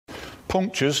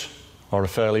Punctures are a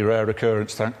fairly rare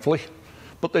occurrence, thankfully,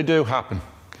 but they do happen.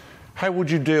 How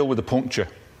would you deal with a puncture?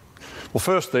 Well,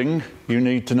 first thing, you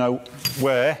need to know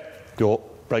where your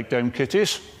breakdown kit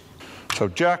is. So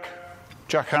jack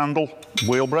handle,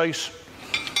 wheel brace.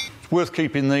 It's worth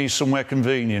keeping these somewhere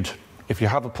convenient. If you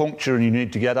have a puncture and you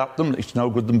need to get at them, it's no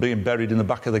good them being buried in the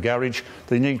back of the garage.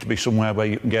 They need to be somewhere where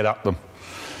you can get at them.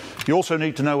 You also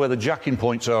need to know where the jacking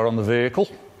points are on the vehicle.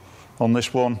 On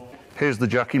this one, here's the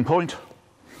jacking point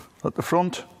at the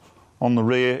front. On the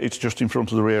rear, it's just in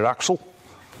front of the rear axle.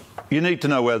 You need to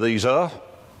know where these are.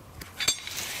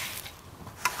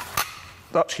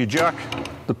 That's your jack.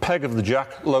 The peg of the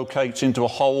jack locates into a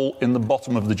hole in the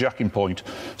bottom of the jacking point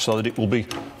so that it will be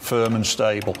firm and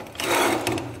stable.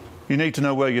 You need to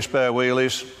know where your spare wheel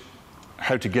is,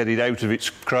 how to get it out of its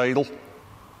cradle.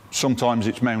 Sometimes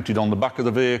it's mounted on the back of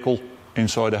the vehicle,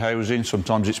 inside a housing,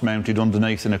 sometimes it's mounted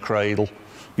underneath in a cradle.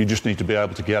 You just need to be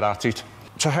able to get at it.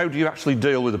 So how do you actually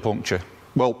deal with a puncture?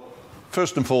 Well,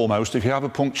 first and foremost, if you have a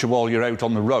puncture while you're out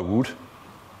on the road,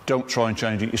 don't try and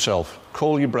change it yourself.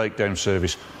 Call your breakdown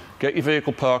service. Get your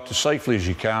vehicle parked as safely as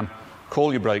you can.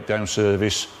 Call your breakdown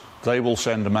service. They will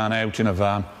send a man out in a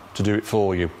van to do it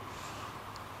for you.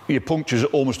 Your punctures are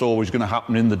almost always going to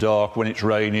happen in the dark when it's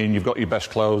raining, you've got your best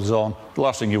clothes on. The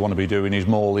last thing you want to be doing is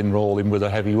rolling with a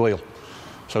heavy wheel.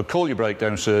 So call your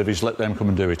breakdown service, let them come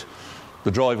and do it.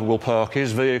 The driver will park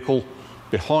his vehicle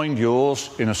behind yours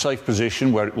in a safe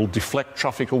position where it will deflect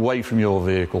traffic away from your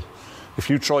vehicle. If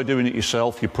you try doing it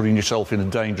yourself, you're putting yourself in a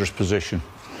dangerous position.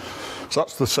 So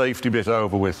that's the safety bit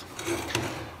over with.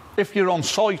 If you're on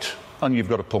site and you've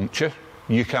got a puncture,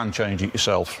 you can change it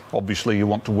yourself. Obviously, you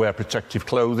want to wear protective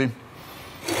clothing.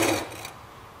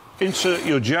 Insert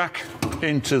your jack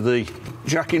into the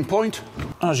jacking point.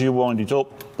 As you wind it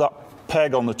up, that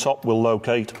peg on the top will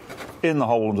locate in the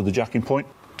hole under the jacking point,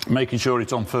 making sure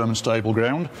it's on firm and stable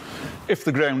ground. If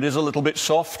the ground is a little bit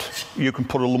soft, you can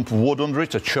put a lump of wood under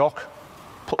it, a chock,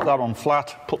 put that on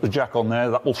flat, put the jack on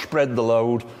there. That will spread the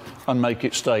load and make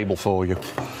it stable for you.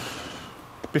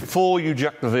 Before you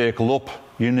jack the vehicle up,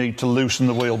 you need to loosen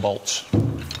the wheel bolts.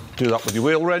 Do that with your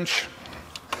wheel wrench.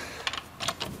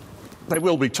 They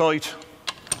will be tight.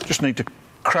 Just need to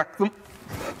crack them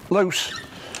loose,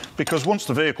 because once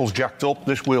the vehicle's jacked up,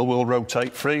 this wheel will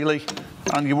rotate freely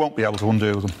and you won't be able to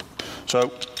undo them.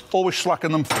 So always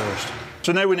slacken them first.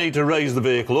 So now we need to raise the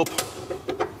vehicle up,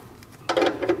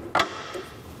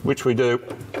 which we do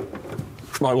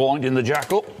by winding the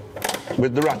jack up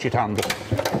with the ratchet handle.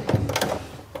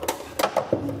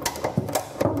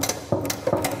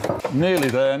 Nearly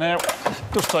there now.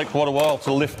 It does take quite a while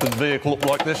to lift the vehicle up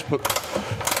like this, but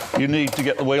you need to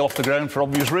get the wheel off the ground for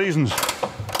obvious reasons.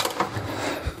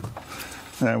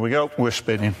 There we go, we're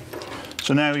spinning.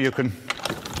 So now you can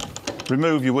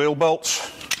remove your wheel bolts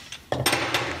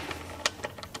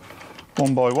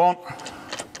one by one.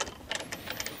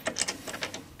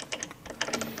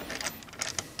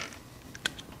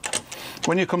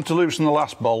 When you come to loosen the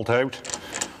last bolt out,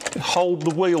 hold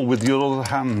the wheel with your other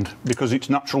hand, because its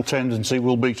natural tendency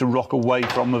will be to rock away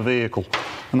from the vehicle,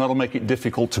 and that'll make it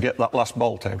difficult to get that last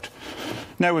bolt out.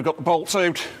 Now we've got the bolts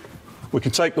out, we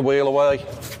can take the wheel away,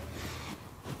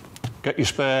 get your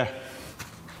spare,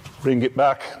 bring it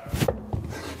back.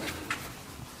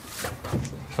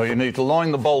 So you need to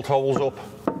line the bolt holes up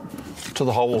to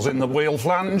the holes in the wheel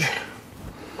flange,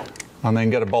 and then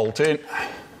get a bolt in.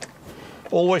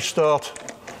 Always start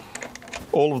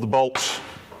all of the bolts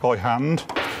by hand.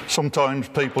 Sometimes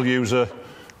people use a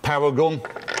power gun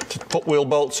to put wheel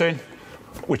bolts in,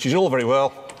 which is all very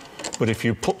well, but if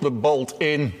you put the bolt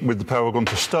in with the power gun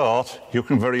to start, you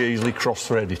can very easily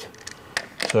cross-thread it.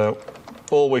 So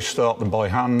always start them by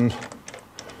hand.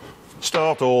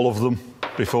 Start all of them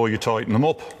before you tighten them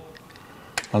up,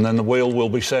 and then the wheel will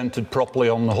be centred properly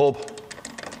on the hub.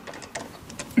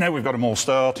 Now we've got them all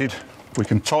started, we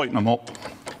can tighten them up.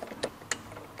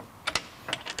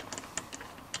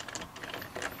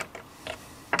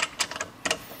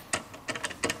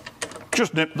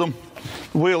 Just nip them.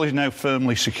 The wheel is now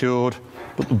firmly secured,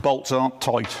 but the bolts aren't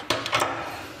tight.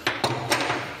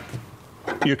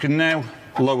 You can now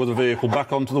lower the vehicle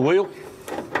back onto the wheel.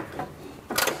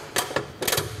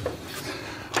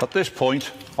 At this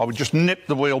point, I would just nip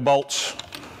the wheel bolts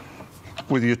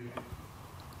with your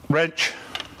wrench,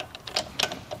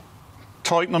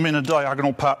 tighten them in a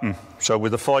diagonal pattern. So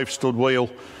with a 5-stud wheel,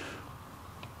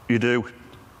 you do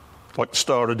like the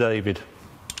Star of David.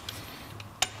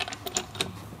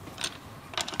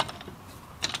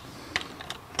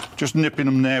 Just nipping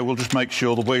them now will just make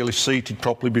sure the wheel is seated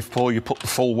properly before you put the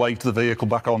full weight of the vehicle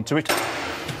back onto it.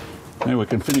 Now we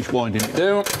can finish winding it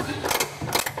down.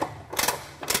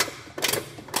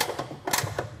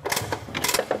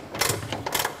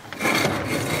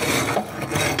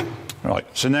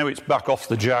 So now it's back off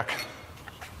the jack.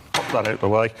 Pop that out of the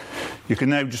way. You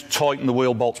can now just tighten the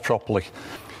wheel bolts properly.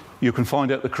 You can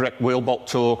find out the correct wheel bolt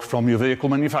torque from your vehicle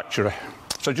manufacturer.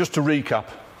 So just to recap,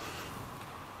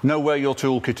 know where your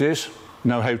toolkit is,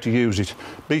 know how to use it.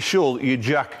 Be sure that your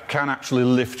jack can actually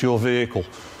lift your vehicle.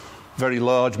 Very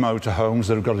large motorhomes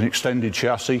that have got an extended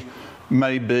chassis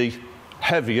may be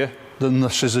heavier than the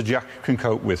scissor jack can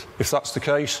cope with. If that's the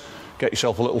case, get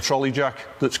yourself a little trolley jack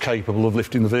that's capable of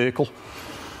lifting the vehicle.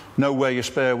 Know where your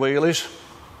spare wheel is.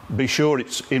 Be sure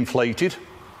it's inflated.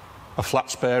 A flat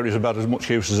spare is about as much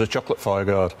use as a chocolate fire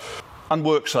guard. And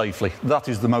work safely. That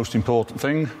is the most important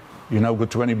thing. You're no good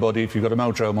to anybody if you've got a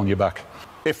motorhome on your back.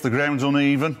 If the ground's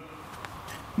uneven,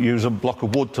 use a block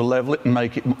of wood to level it and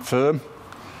make it firm.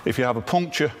 If you have a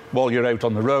puncture while you're out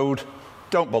on the road,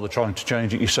 don't bother trying to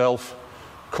change it yourself.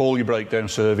 Call your breakdown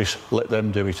service, let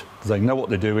them do it. They know what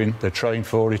they're doing, they're trained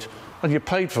for it, and you're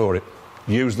paid for it.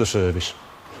 Use the service.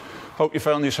 Hope you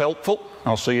found this helpful.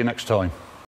 I'll see you next time.